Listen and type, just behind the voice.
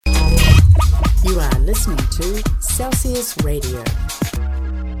listening to Celsius Radio.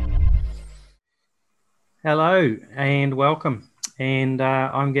 Hello and welcome. And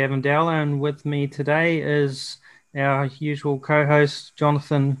I'm Gavin Dowler, and with me today is our usual co-host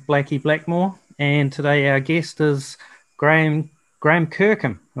Jonathan Blackie Blackmore. And today our guest is Graeme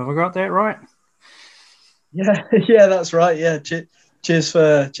Kirkham. Have I got that right? Yeah, that's right. Yeah, cheers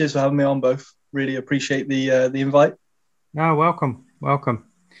for having me on both. Really appreciate the invite. No, welcome.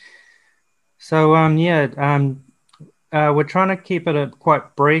 So we're trying to keep it a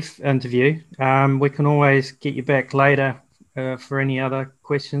quite brief interview. We can always get you back later for any other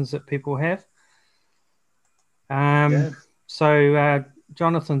questions that people have. So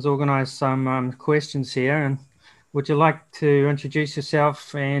Jonathan's organised some questions here, and would you like to introduce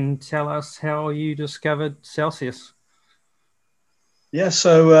yourself and tell us how you discovered Celsius? Yeah,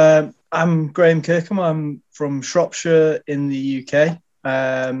 so I'm Graeme Kirkham. I'm from Shropshire in the UK.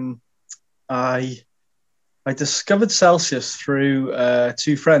 I discovered Celsius through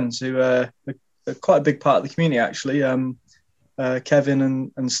two friends who are quite a big part of the community, actually.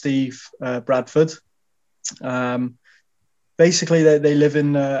 Kevin and Steve Bradford. Basically, they live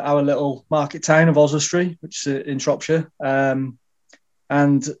in our little market town of Oswestry, which is in Shropshire. And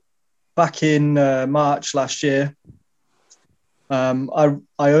back in March last year, I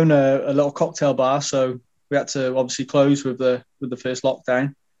own a little cocktail bar, so we had to obviously close with the first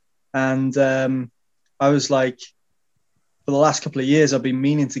lockdown. And I was like, for the last couple of years, I've been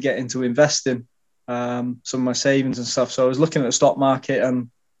meaning to get into investing some of my savings and stuff. So I was looking at the stock market and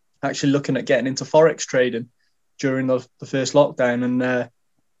actually looking at getting into Forex trading during the first lockdown, and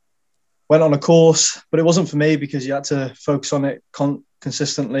went on a course, but it wasn't for me because you had to focus on it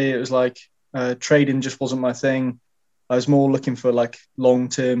consistently. It was like trading just wasn't my thing. I was more looking for like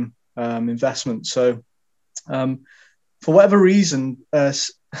long-term investment. So for whatever reason,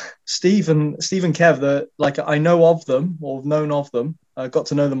 Steve and Kev, I know of them or have known of them. I got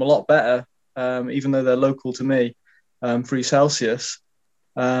to know them a lot better, even though they're local to me through Celsius.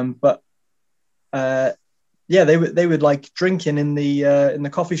 They would like drinking in the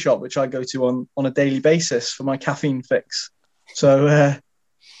coffee shop, which I go to on a daily basis for my caffeine fix. So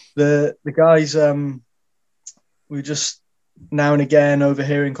the guys, we just now and again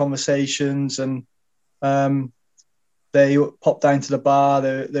overhearing conversations, and they popped down to the bar.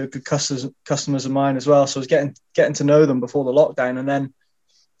 They were good customers of mine as well. So I was getting to know them before the lockdown, and then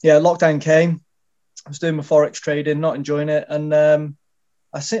lockdown came. I was doing my Forex trading, not enjoying it, and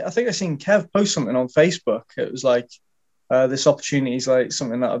I think I seen Kev post something on Facebook. It was like this opportunity is like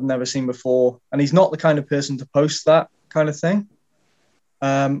something that I've never seen before, and he's not the kind of person to post that kind of thing.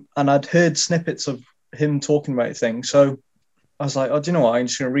 And I'd heard snippets of him talking about things, so I was like, oh, do you know what? I'm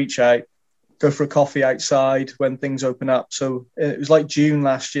just going to reach out, go for a coffee outside when things open up. So it was like June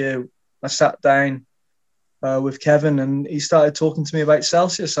last year. I sat down with Kevin, and he started talking to me about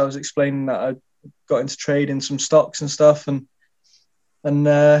Celsius. I was explaining that I got into trading some stocks and stuff, and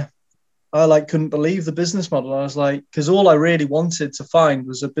I like couldn't believe the business model. I was like, because all I really wanted to find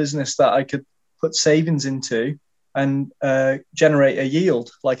was a business that I could put savings into and generate a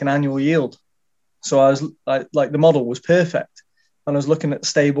yield, like an annual yield. So I was like the model was perfect. And I was looking at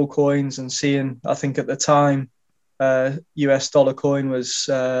stable coins and seeing, I think at the time, US dollar coin was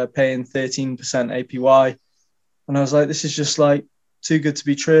paying 13% APY. And I was like, this is just like too good to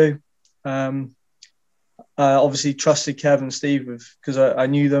be true. Obviously trusted Kev and Steve because I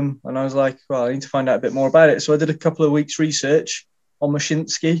knew them, and I was like, well, I need to find out a bit more about it. So I did a couple of weeks research on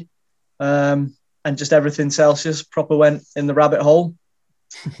Mashinsky, and just everything Celsius, proper went in the rabbit hole.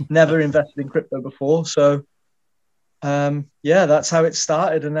 Never invested in crypto before. So that's how it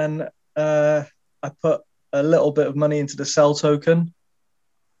started. And then I put a little bit of money into the Cell token,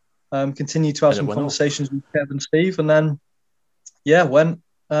 continued to have some conversations with Kev and Steve, and then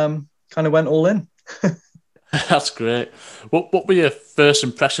went all in. That's great. What were your first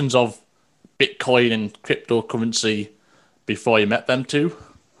impressions of Bitcoin and cryptocurrency before you met them two?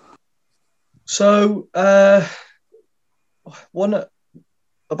 So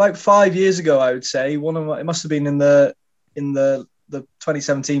about 5 years ago, I would say, it must have been in the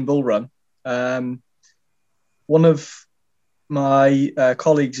 2017 bull run. One of my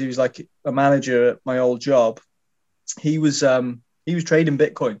colleagues, who's like a manager at my old job, he was trading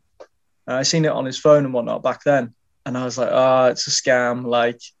Bitcoin. I seen it on his phone and whatnot back then, and I was like, it's a scam.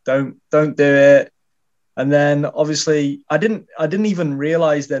 Like, don't do it. And then obviously I didn't even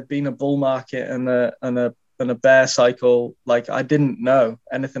realize there'd been a bull market and a bear cycle. Like, I didn't know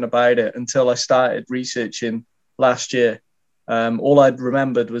anything about it until I started researching last year. All I'd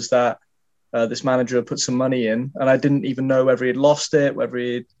remembered was that this manager had put some money in, and I didn't even know whether he'd lost it, whether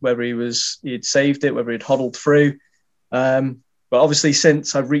he'd saved it, whether he'd hodled through. But obviously,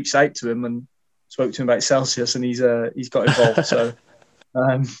 since I've reached out to him and spoke to him about Celsius, and he's got involved. So,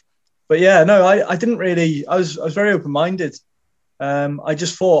 but yeah, no, I didn't really. I was very open minded. I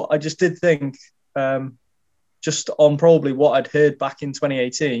just did think, just on probably what I'd heard back in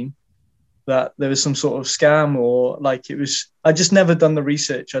 2018, that there was some sort of scam, or like it was. I just never done the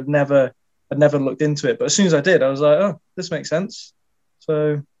research. I'd never looked into it. But as soon as I did, I was like, oh, this makes sense.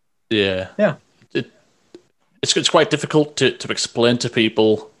 So yeah. It's quite difficult to explain to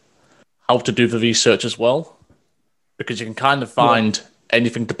people how to do the research as well, because you can kind of find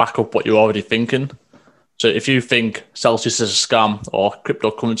anything to back up what you're already thinking. So if you think Celsius is a scam or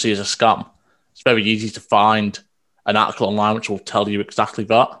cryptocurrency is a scam, it's very easy to find an article online which will tell you exactly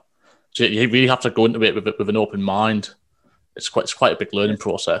that. So you really have to go into it with an open mind. It's quite a big learning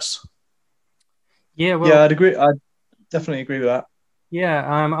process. Yeah, well, yeah, I'd agree. I'd definitely agree with that. Yeah,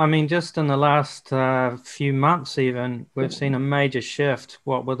 I mean, just in the last few months even, we've seen a major shift,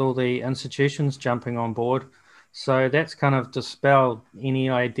 with all the institutions jumping on board. So that's kind of dispelled any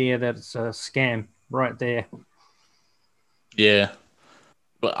idea that it's a scam right there. Yeah.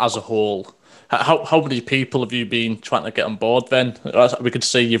 But as a whole, how many people have you been trying to get on board then? We could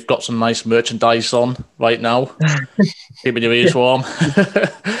see you've got some nice merchandise on right now. Keeping your ears warm.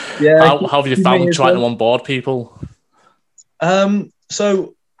 Yeah. How have you found trying to onboard people?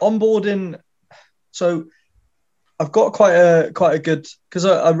 So onboarding, so I've got quite a good, because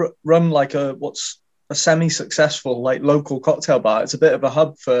I run like what's a semi-successful like local cocktail bar. It's a bit of a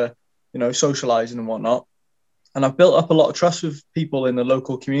hub for, socializing and whatnot. And I've built up a lot of trust with people in the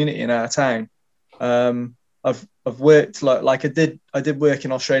local community in our town. I've worked like I did work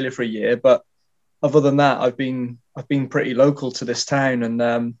in Australia for a year, but other than that, I've been pretty local to this town, and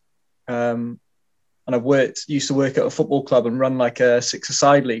I've used to work at a football club and run like a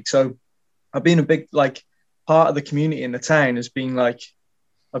six-a-side league. So I've been a big like part of the community in the town. Has been like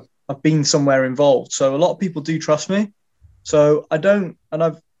I've been somewhere involved. So a lot of people do trust me. So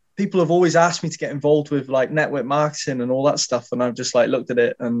people have always asked me to get involved with like network marketing and all that stuff, and I've just like looked at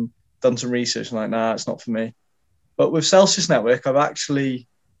it and done some research and like, nah, it's not for me. But with Celsius Network, I've actually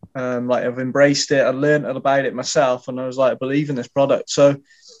I've embraced it. I learned about it myself, and I was like, I believe in this product. So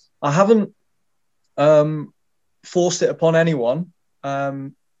I haven't forced it upon anyone.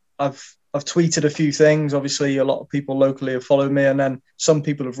 I've tweeted a few things. Obviously, a lot of people locally have followed me, and then some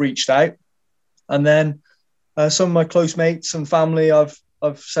people have reached out. And then some of my close mates and family, I've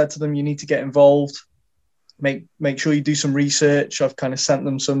said to them, you need to get involved. Make sure you do some research. I've kind of sent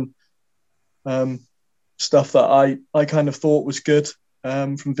them some stuff that I kind of thought was good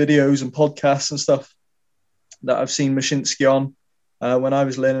from videos and podcasts and stuff that I've seen Mashinsky on when I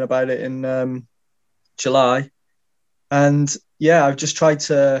was learning about it in July. And yeah, I've just tried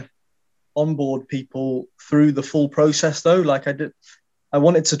to onboard people through the full process though. Like I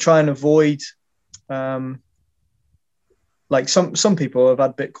wanted to try and avoid like some people have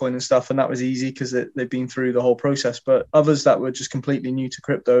had Bitcoin and stuff, and that was easy because they've been through the whole process. But others that were just completely new to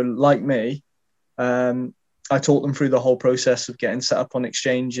crypto, like me, I taught them through the whole process of getting set up on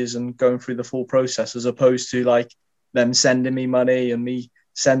exchanges and going through the full process, as opposed to like them sending me money and me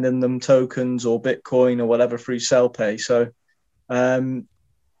sending them tokens or Bitcoin or whatever through SellPay. So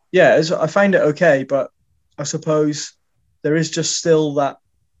I find it okay, but I suppose there is just still that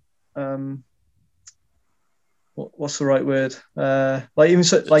what's the right word? Like even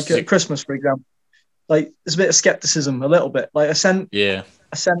so, like at Christmas, for example, like there's a bit of skepticism, a little bit. Like I sent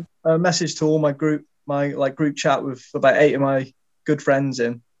a message to all my group chat with about 8 of my good friends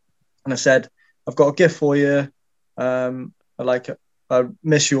in, and I said, I've got a gift for you. I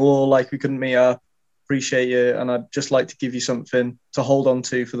miss you all. Like we couldn't meet up. Appreciate you, and I'd just like to give you something to hold on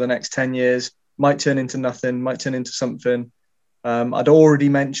to for the next 10 years. Might turn into nothing. Might turn into something. I'd already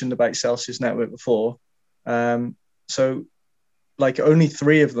mentioned about Celsius Network before. So like only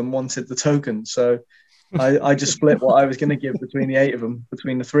 3 of them wanted the token. So I just split what I was going to give between the 8 of them,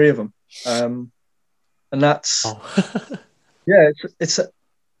 between the 3 of them. And that's, it's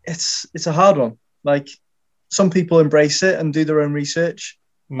a hard one. Like some people embrace it and do their own research.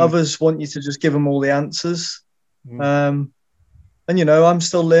 Others want you to just give them all the answers. And I'm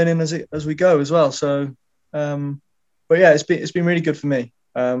still learning as we go as well. So, but yeah, it's been really good for me.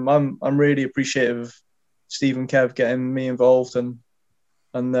 I'm really appreciative of Steve and Kev getting me involved, and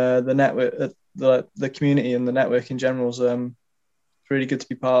the network, the community and the network in general is really good to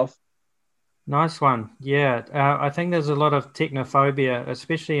be part of. Nice one. Yeah, I think there's a lot of technophobia,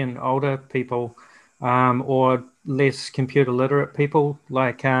 especially in older people. or less computer literate people.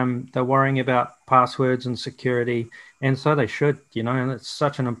 Like they're worrying about passwords and security, and so they should, and it's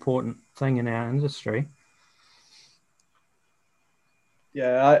such an important thing in our industry.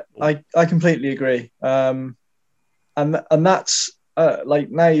 Yeah, I completely agree. And that's like,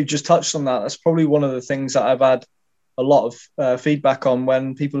 now you've just touched on that. That's probably one of the things that I've had a lot of feedback on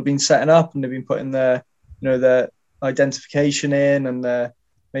when people have been setting up and they've been putting their identification in and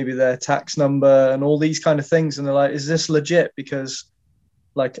maybe their tax number and all these kind of things. And they're like, is this legit? Because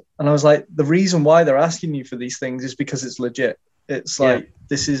and I was like, the reason why they're asking you for these things is because it's legit. It's like,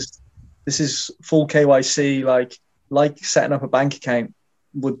 this is full KYC, like setting up a bank account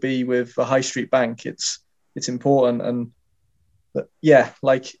would be with a high street bank. It's important. And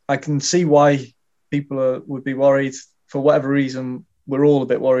I can see why people would be worried. For whatever reason, we're all a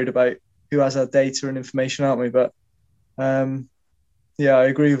bit worried about who has our data and information, aren't we? But I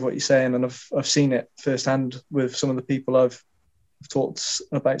agree with what you're saying, and I've seen it firsthand with some of the people I've talked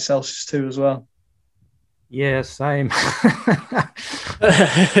about Celsius to as well. Yeah, same.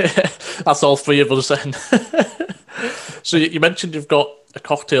 That's all three of us then. So you mentioned you've got a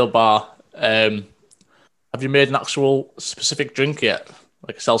cocktail bar. Have you made an actual specific drink yet,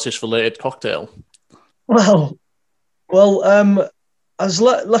 like a Celsius-related cocktail? Well, I was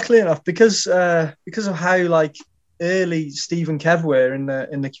luckily enough because of how early Steve and Kev were in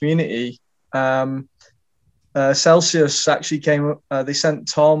the community. Celsius actually came up. They sent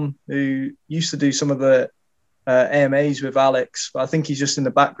Tom, who used to do some of the AMAs with Alex, but I think he's just in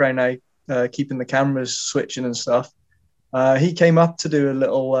the background now, keeping the cameras switching and stuff. He came up to do a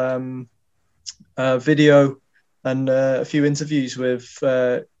little video and a few interviews with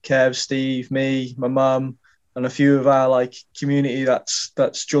Kev, Steve, me, my mum, and a few of our community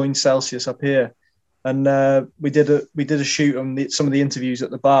that's joined Celsius up here. And we did a shoot on some of the interviews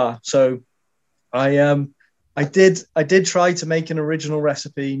at the bar. So I did try to make an original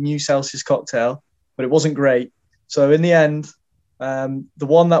recipe, new Celsius cocktail, but it wasn't great. So in the end, the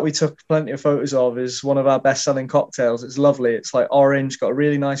one that we took plenty of photos of is one of our best-selling cocktails. It's lovely. It's like orange, got a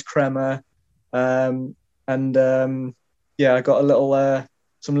really nice crema, I got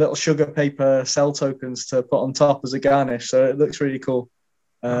some little sugar paper cell tokens to put on top as a garnish. So it looks really cool.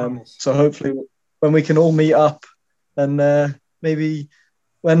 Nice. So hopefully, when we can all meet up, and maybe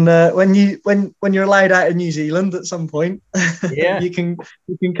when you're allowed out of New Zealand at some point, you can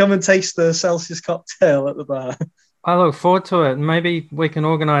come and taste the Celsius cocktail at the bar. I look forward to it. Maybe we can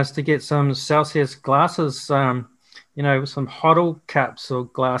organise to get some Celsius glasses, some HODL caps or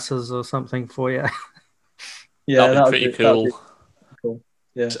glasses or something for you. Yeah, that'd be pretty cool. Cool.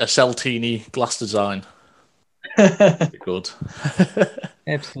 Yeah, a Celtini glass design. Pretty good.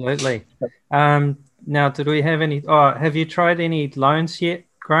 Absolutely. Now, did we have any? Have you tried any loans yet,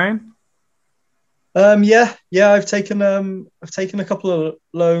 Graeme? I've taken a couple of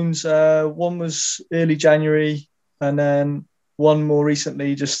loans. One was early January, and then one more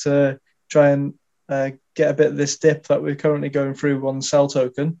recently, just to try and get a bit of this dip that we're currently going through on Cell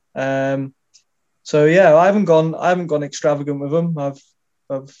Token. So yeah, I haven't gone extravagant with them. I've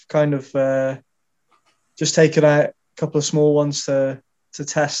kind of just taken out a couple of small ones to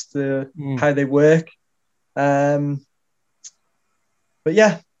test how they work. But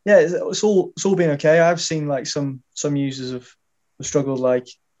it's all been okay. I've seen some users have struggled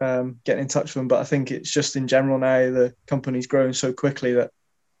getting in touch with them, but I think it's just in general now the company's growing so quickly that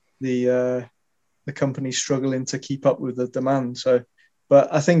the company's struggling to keep up with the demand. So,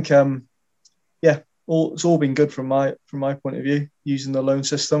 but I think it's all been good from my point of view using the loan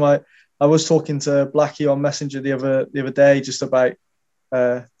system. I was talking to Blackie on Messenger the other day just about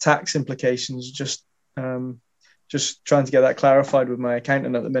tax implications, just trying to get that clarified with my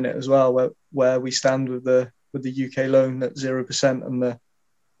accountant at the minute as well, where we stand with the UK loan at 0% and the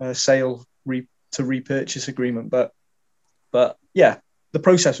sale to repurchase agreement. But yeah, the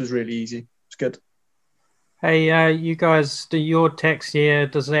process was really easy. It's good. Hey, you guys, do your tax year,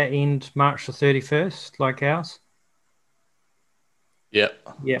 does that end March the 31st like ours? Yeah,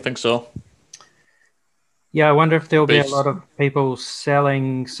 I think so. Yeah, I wonder if there'll be a lot of people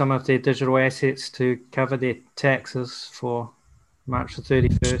selling some of their digital assets to cover their taxes for March the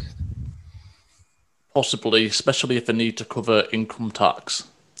 31st. Possibly, especially if they need to cover income tax.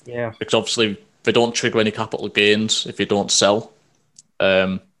 Yeah. Because obviously they don't trigger any capital gains if you don't sell.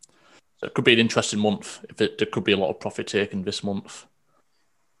 So it could be an interesting month. There could be a lot of profit taken this month.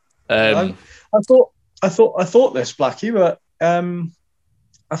 I thought this, Blackie, but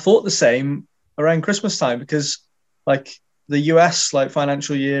I thought the same around Christmas time, because the US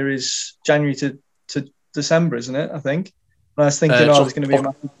financial year is January to December, isn't it? I think. And I was thinking, there's going to be a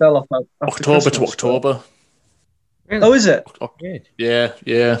massive sell-off after October Christmas, to October. Really? Oh, is it? Yeah.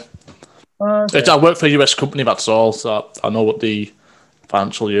 Okay. I work for a US company, that's all, so I know what the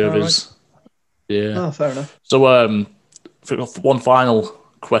financial year is. Right. Yeah. Oh, fair enough. So, one final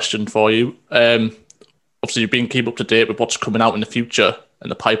question for you. Obviously, you've been keep up to date with what's coming out in the future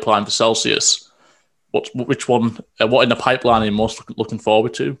and the pipeline for Celsius. What in the pipeline are you most looking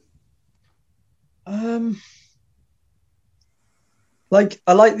forward to? I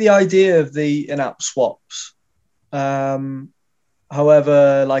like the idea of the in-app swaps.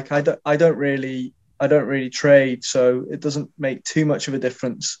 However, like I don't really trade, so it doesn't make too much of a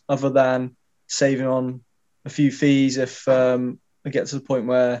difference other than saving on a few fees if I get to the point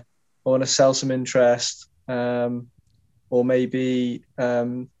where I want to sell some interest, or maybe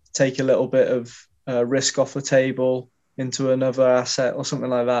take a little bit of risk off the table into another asset or something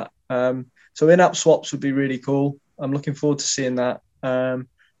like that. So in-app swaps would be really cool. I'm looking forward to seeing that. And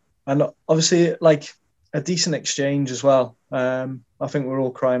obviously, like a decent exchange as well. I think we're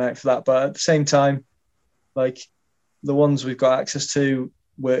all crying out for that. But at the same time, like the ones we've got access to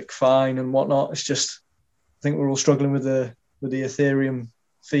work fine and whatnot. It's just, I think we're all struggling with the Ethereum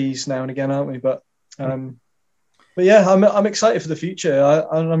fees now and again, aren't we? But yeah, I'm excited for the future.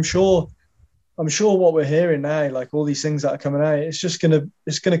 I'm sure what we're hearing now, like all these things that are coming out,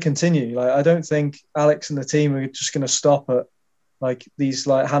 it's gonna continue. Like I don't think Alex and the team are just gonna stop at like these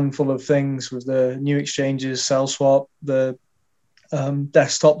like handful of things with the new exchanges, CellSwap, the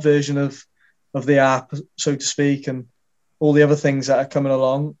desktop version of the app, so to speak, and all the other things that are coming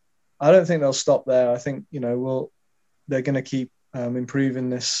along. I don't think they'll stop there. I think they're going to keep improving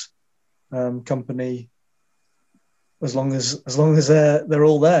this company as long as they're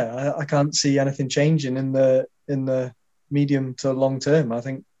all there. I can't see anything changing in the medium to long term. I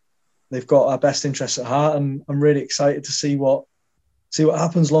think they've got our best interests at heart, and I'm really excited to see what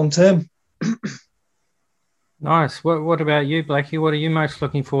happens long term. Nice. What about you, Blackie? What are you most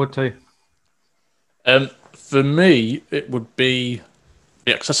looking forward to? For me, it would be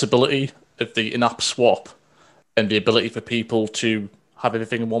the accessibility of the in-app swap and the ability for people to have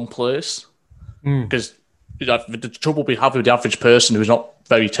everything in one place. Because the trouble we have with the average person who's not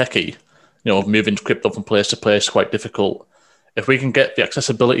very techie, moving crypto from place to place is quite difficult. If we can get the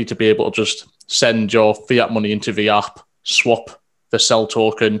accessibility to be able to just send your fiat money into the app, swap the Cell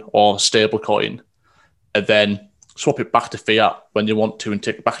token or stablecoin, and then swap it back to fiat when you want to and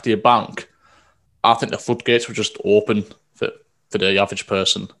take it back to your bank, I think the floodgates were just open for the average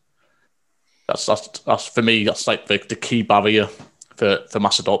person. That's for me. That's like the key barrier for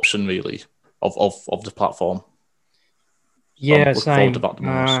mass adoption, really, of the platform. Yeah, same.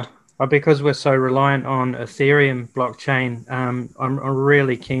 Because we're so reliant on Ethereum blockchain, I'm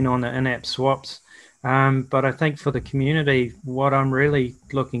really keen on the in-app swaps. But I think for the community, what I'm really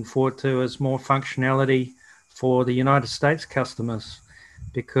looking forward to is more functionality for the United States customers,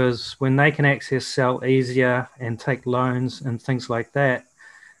 because when they can access Cell easier and take loans and things like that,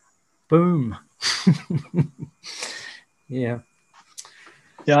 boom. Yeah.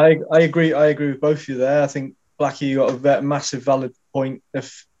 Yeah, I agree. I agree with both of you there. I think, Blackie, you got a massive valid point.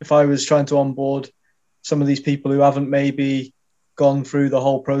 If I was trying to onboard some of these people who haven't maybe gone through the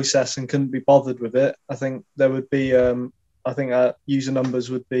whole process and couldn't be bothered with it, I think there would be, I think our user numbers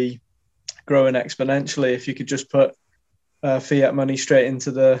would be growing exponentially if you could just put fiat money straight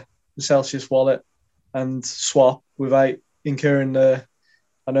into the Celsius wallet and swap without incurring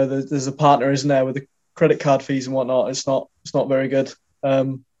I know there's a partner, isn't there, with the credit card fees and whatnot. It's not very good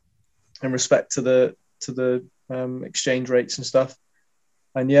in respect to the exchange rates and stuff.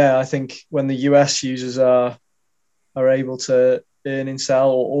 And yeah, I think when the US users are able to earn in Cell,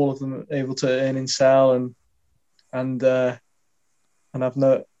 or all of them are able to earn in Cell, and have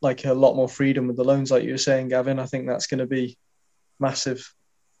a lot more freedom with the loans, like you were saying, Gavin, I think that's going to be massive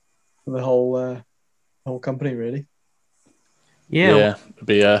for the whole company, really. Yeah, it'd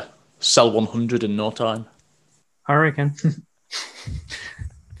be a Cell 100 in no time. I reckon.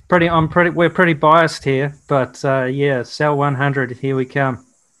 We're pretty biased here, but yeah, Cell 100, here we come.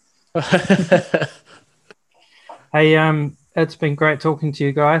 Hey, it's been great talking to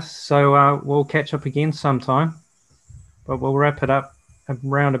you guys. So we'll catch up again sometime, but we'll wrap it up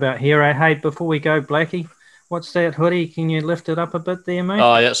around about here. Hey, before we go, Blackie, what's that hoodie? Can you lift it up a bit there, mate?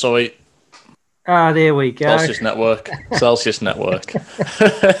 Oh, yeah, sorry. Ah, there we go. Celsius Network.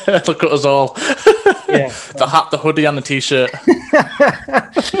 Look at us all. Yeah. The hat, the hoodie, and the t-shirt.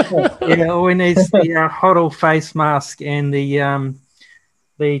 Yeah, all we need is the HODL face mask and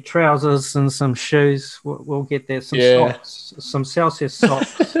the trousers and some shoes. We'll get there. Some socks, some Celsius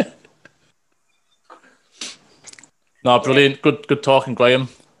socks. No, brilliant. Good talking, Graeme.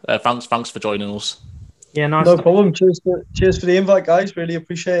 Thanks for joining us. Yeah, nice. No problem. Cheers for the invite, guys. Really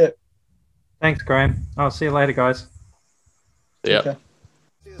appreciate it. Thanks, Graeme. I'll see you later, guys. Yeah. Okay.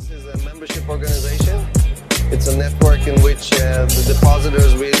 This is a membership organization. It's a network in which the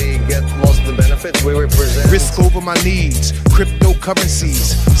depositors really get most of the benefits. We represent risk over my needs,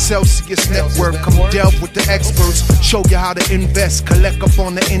 cryptocurrencies, Celsius Network. Come delve with the experts, show you how to invest, collect up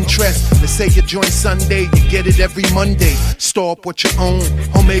on the interest. They say you join Sunday, you get it every Monday. Store up what you own,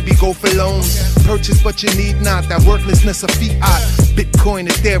 or maybe go for loans. Purchase but you need not, that worthlessness of fiat. Bitcoin,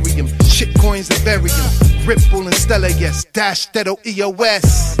 Ethereum, shitcoins and Ethereum. Ripple and Stellar, yes, Dash, Tether,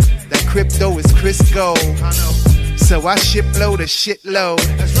 EOS. That crypto is Crisco. So I shipload a shitload.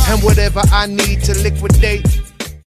 And whatever I need to liquidate,